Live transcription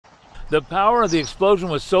The power of the explosion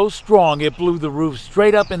was so strong it blew the roof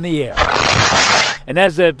straight up in the air. And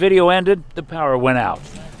as that video ended, the power went out.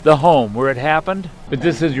 The home where it happened. But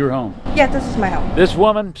this is your home? Yeah, this is my home. This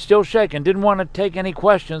woman, still shaken, didn't want to take any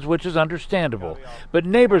questions, which is understandable. But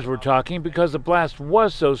neighbors were talking because the blast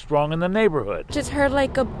was so strong in the neighborhood. Just heard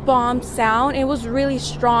like a bomb sound. It was really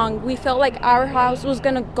strong. We felt like our house was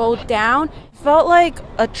gonna go down. Felt like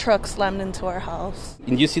a truck slammed into our house.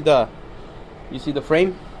 And you see the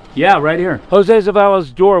frame? Yeah, right here. Jose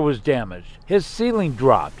Zavala's door was damaged. His ceiling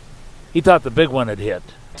dropped. He thought the big one had hit.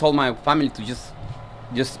 I told my family to just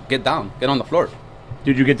get down, get on the floor.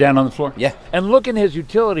 Did you get down on the floor? Yeah. And look in his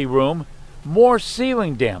utility room, more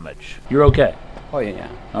ceiling damage. You're okay? Oh, yeah.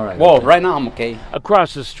 All right. Well, okay. right now I'm okay.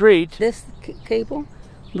 Across the street, This cable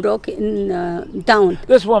broke down.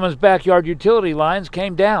 this woman's backyard utility lines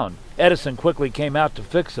came down. Edison quickly came out to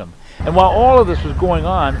fix them. And while all of this was going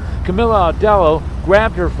on, Camilla Audello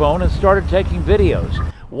grabbed her phone and started taking videos.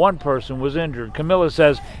 One person was injured. Camilla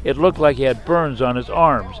says it looked like he had burns on his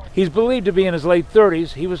arms. He's believed to be in his late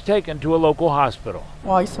 30s. He was taken to a local hospital.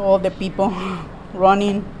 Well, I saw the people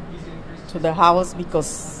running to the house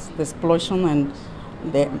because the explosion,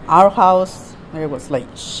 and our house, it was like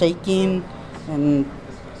shaking and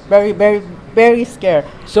very, very, very scared.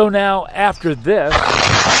 So now, after this,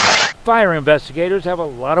 fire investigators have a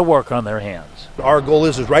lot of work on their hands. Our goal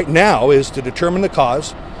is right now is to determine the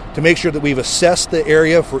cause, to make sure that we've assessed the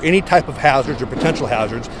area for any type of hazards or potential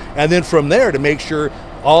hazards, and then from there to make sure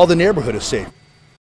all the neighborhood is safe.